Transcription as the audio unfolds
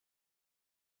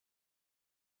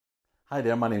Hi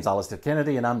there, my name's Alasdair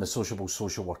Kennedy and I'm the Sociable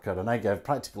Social Worker, and I give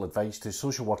practical advice to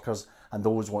social workers and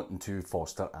those wanting to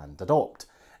foster and adopt.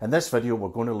 In this video we're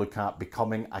going to look at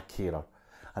becoming a carer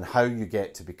and how you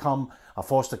get to become a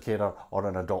foster carer or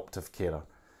an adoptive carer.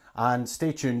 And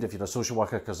stay tuned if you're a social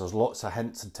worker, because there's lots of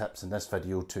hints and tips in this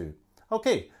video too.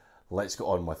 Okay, let's get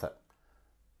on with it.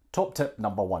 Top tip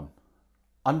number 1.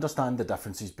 Understand the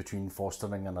differences between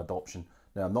fostering and adoption.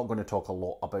 Now, I'm not going to talk a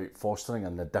lot about fostering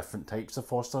and the different types of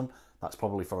fostering. That's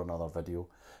probably for another video.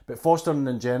 But fostering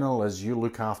in general is you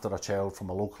look after a child from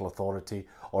a local authority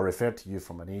or referred to you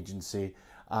from an agency,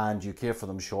 and you care for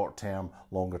them short term,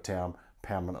 longer term,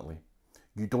 permanently.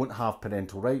 You don't have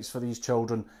parental rights for these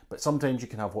children, but sometimes you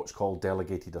can have what's called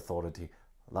delegated authority.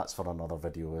 That's for another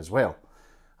video as well.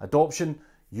 Adoption,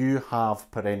 you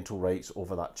have parental rights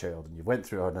over that child, and you went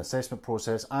through an assessment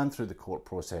process and through the court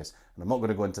process. And I'm not going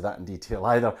to go into that in detail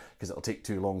either, because it'll take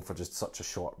too long for just such a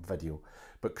short video.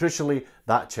 But crucially,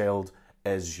 that child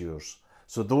is yours.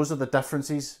 So those are the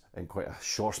differences in quite a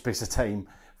short space of time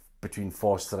between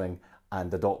fostering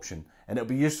and adoption. And it'll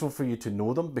be useful for you to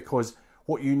know them, because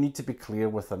what you need to be clear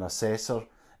with an assessor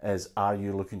is, are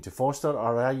you looking to foster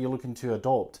or are you looking to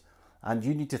adopt? And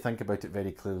you need to think about it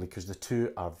very clearly, because the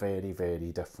two are very,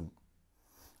 very different.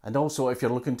 And also, if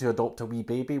you're looking to adopt a wee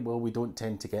baby, well, we don't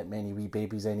tend to get many wee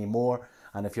babies anymore.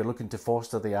 And if you're looking to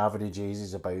foster, the average age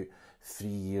is about 3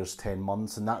 years, 10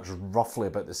 months. And that's roughly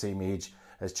about the same age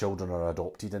as children are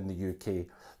adopted in the UK.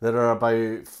 There are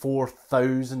about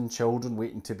 4,000 children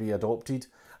waiting to be adopted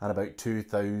and about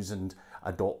 2,000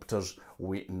 adopters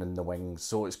waiting in the wings.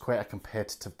 So it's quite a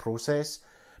competitive process.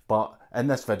 But in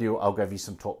this video, I'll give you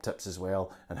some top tips as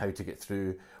well on how to get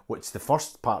through, which the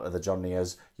first part of the journey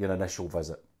is your initial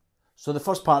visit. So the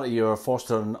first part of your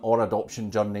fostering or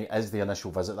adoption journey is the initial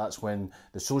visit. That's when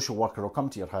the social worker will come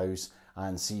to your house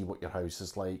and see what your house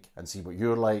is like and see what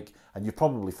you're like. And you've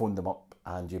probably phoned them up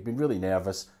and you've been really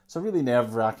nervous. It's a really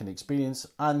nerve-wracking experience,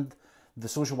 and the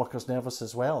social worker's nervous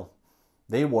as well.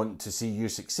 They want to see you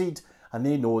succeed, and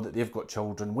they know that they've got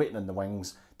children waiting in the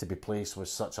wings to be placed with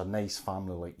such a nice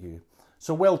family like you.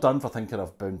 So well done for thinking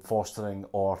of fostering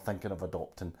or thinking of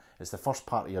adopting. It's the first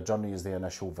part of your journey, is the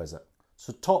initial visit.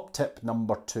 So top tip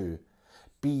number 2,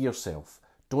 be yourself.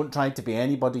 Don't try to be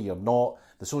anybody you're not.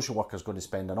 The social worker is going to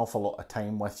spend an awful lot of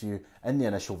time with you in the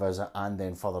initial visit and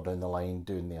then further down the line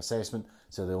doing the assessment,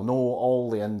 so they'll know all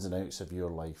the ins and outs of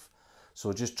your life.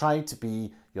 So just try to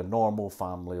be your normal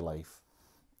family life.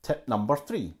 Tip number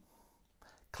 3,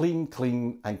 clean,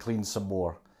 clean and clean some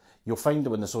more. You'll find that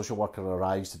when the social worker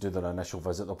arrives to do their initial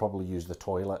visit, they'll probably use the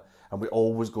toilet, and we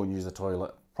always go and use the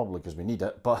toilet, probably because we need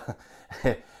it, but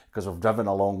because we've driven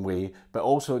a long way. But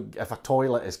also, if a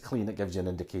toilet is clean, it gives you an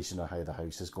indication of how the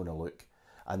house is going to look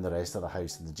and the rest of the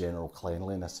house and the general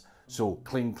cleanliness. So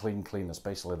clean, clean, clean,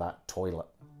 especially that toilet.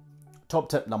 Top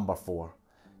tip number 4,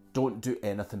 don't do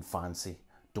anything fancy.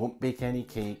 Don't bake any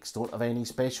cakes, don't have any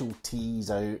special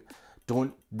teas out,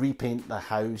 don't repaint the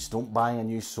house, don't buy a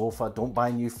new sofa, don't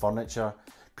buy new furniture.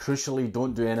 Crucially,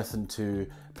 don't do anything to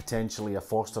potentially a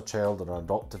foster child or an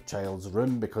adoptive child's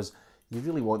room, because you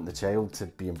really want the child to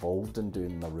be involved in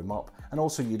doing the room up. And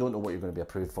also, you don't know what you're going to be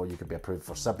approved for. You could be approved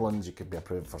for siblings, you could be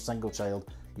approved for single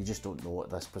child. You just don't know at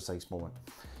this precise moment.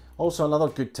 Also, another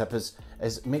good tip is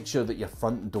make sure that your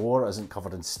front door isn't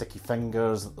covered in sticky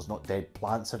fingers, that there's not dead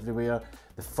plants everywhere.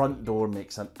 The front door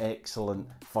makes an excellent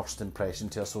first impression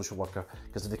to a social worker,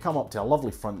 because if they come up to a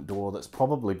lovely front door that's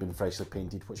probably been freshly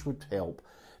painted, which would help,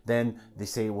 then they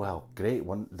say, well, great,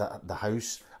 the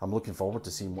house, I'm looking forward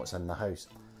to seeing what's in the house.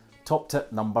 Top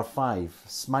tip number 5,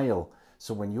 smile.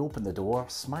 So when you open the door,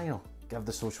 smile. Give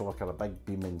the social worker a big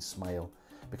beaming smile,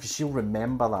 because she'll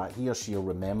remember that, he or she'll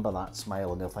remember that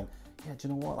smile, and they'll think, yeah, do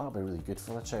you know what, that'll be really good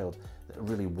for the child.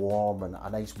 Really warm, and a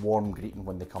nice warm greeting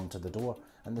when they come to the door,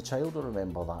 and the child will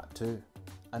remember that too.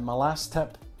 And my last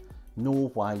tip,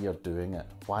 know why you're doing it.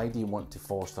 Why do you want to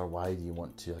foster? Why do you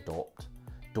want to adopt?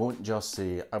 Don't just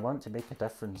say, I want to make a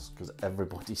difference, because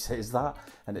everybody says that,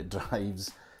 and it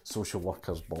drives social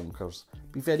workers bonkers.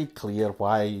 Be very clear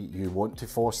why you want to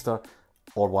foster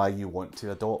or why you want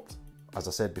to adopt. As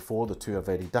I said before, the two are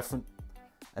very different.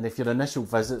 And if your initial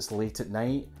visit's late at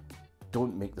night,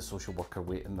 don't make the social worker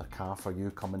wait in their car for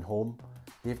you coming home.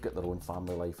 They've got their own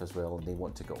family life as well, and they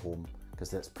want to get home, because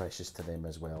that's precious to them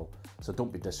as well. So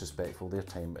don't be disrespectful. Their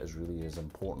time is really as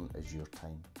important as your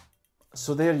time.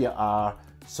 So there you are,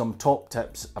 some top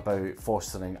tips about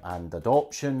fostering and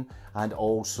adoption, and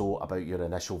also about your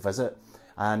initial visit.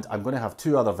 And I'm going to have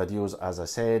 2 other videos, as I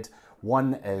said.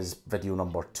 One is video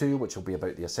number 2, which will be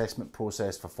about the assessment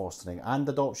process for fostering and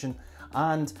adoption.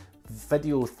 And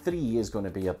video 3 is going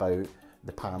to be about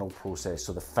the panel process,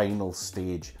 so the final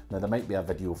stage. Now there might be a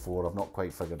video for, I've not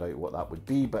quite figured out what that would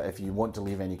be, but if you want to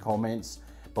leave any comments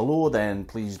below, then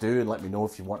please do, and let me know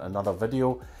if you want another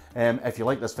video. If you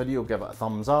like this video, give it a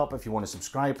thumbs up. If you want to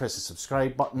subscribe, press the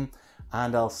subscribe button,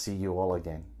 and I'll see you all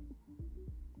again.